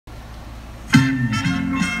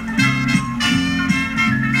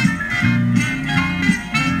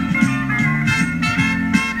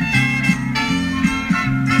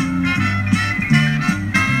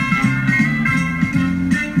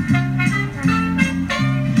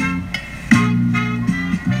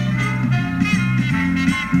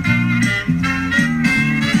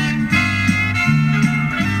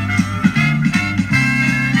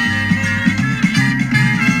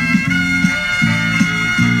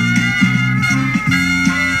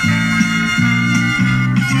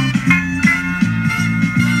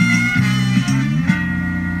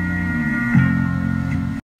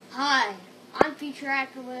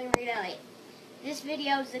This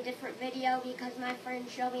video is a different video because my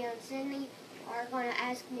friends Shelby and Sydney are going to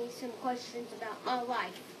ask me some questions about my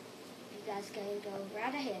life. You guys can go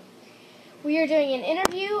right ahead. We are doing an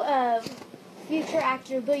interview of future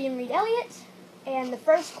actor William Reed Elliott, and the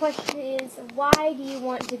first question is, why do you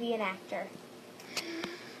want to be an actor?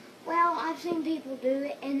 Well, I've seen people do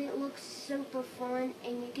it, and it looks super fun,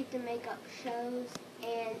 and you get to make up shows,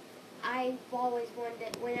 and I've always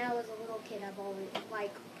wanted, when I was a little kid, I've always,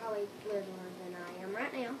 like, probably littler than I am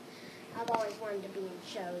right now, I've always wanted to be in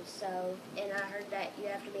shows, so, and I heard that you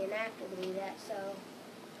have to be an actor to do that, so,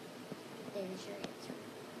 there's your answer.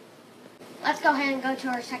 Let's go ahead and go to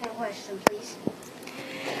our second question, please.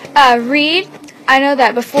 Reed, I know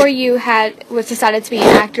that before you was decided to be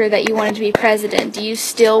an actor that you wanted to be president. Do you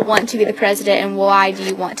still want to be the president, and why do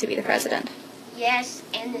you want to be the president? Yes,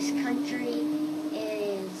 and this country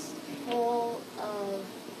is full of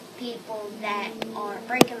people that are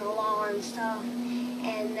breaking the law and stuff,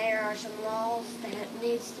 and there are some laws that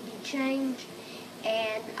needs to be changed,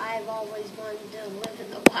 and I've always wanted to live in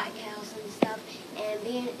the White House and stuff, and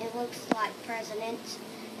it looks like presidents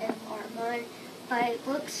are fun, but it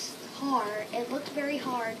looks hard. It looks very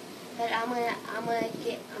hard, but I'm gonna try to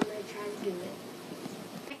do it.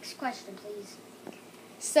 Next question, please.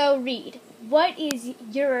 So, Reed, what is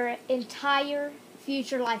your entire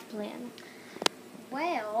future life plan?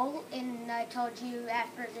 Well, and I told you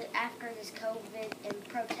after this COVID and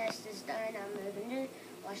protest is done, I'm moving to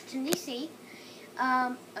Washington, D.C.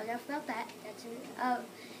 Enough about that. That's it.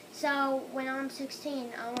 So when I'm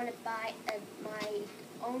 16, I want to buy my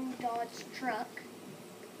own Dodge truck,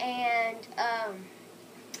 and I'm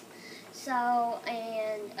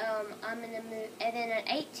gonna move. And then at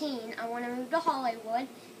 18, I want to move to Hollywood.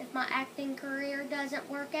 If my acting career doesn't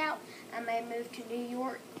work out, I may move to New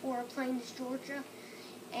York or Plains, Georgia.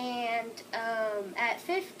 And at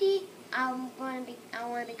 50, I want to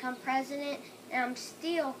become president, and I'm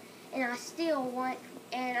still going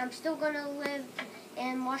to live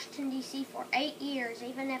in Washington, D.C. for 8 years,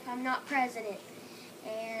 even if I'm not president.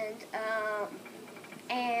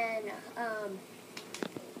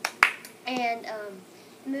 And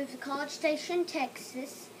move to College Station,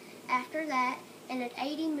 Texas. After that, and at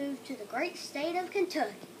 80, move to the great state of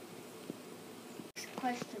Kentucky. Next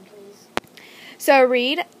question, please. So,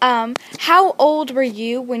 Reed, how old were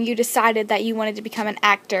you when you decided that you wanted to become an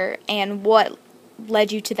actor, and what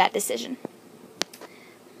led you to that decision?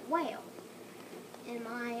 Well, in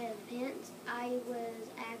my event, I was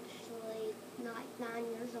actually 9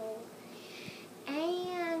 years old,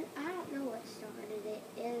 and I don't know what started it.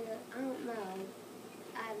 I don't know.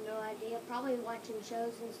 I have no idea. Probably watching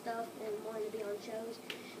shows and stuff and wanting to be on shows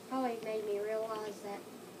probably made me realize that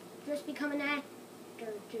just become an actor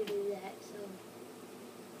to do that. So,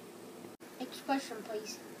 next question,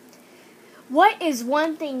 please. What is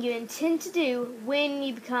one thing you intend to do when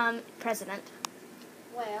you become president?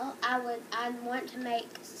 Well, I'd want to make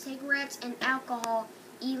cigarettes and alcohol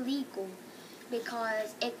illegal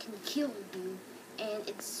because it can kill you and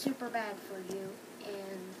it's super bad for you,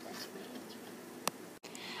 and that's my answer.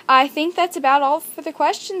 I think that's about all for the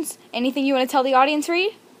questions. Anything you want to tell the audience,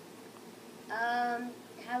 Reed? Have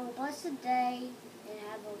a blessed day and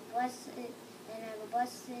have a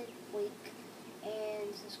blessed week,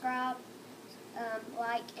 and subscribe,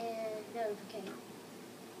 like, and notification.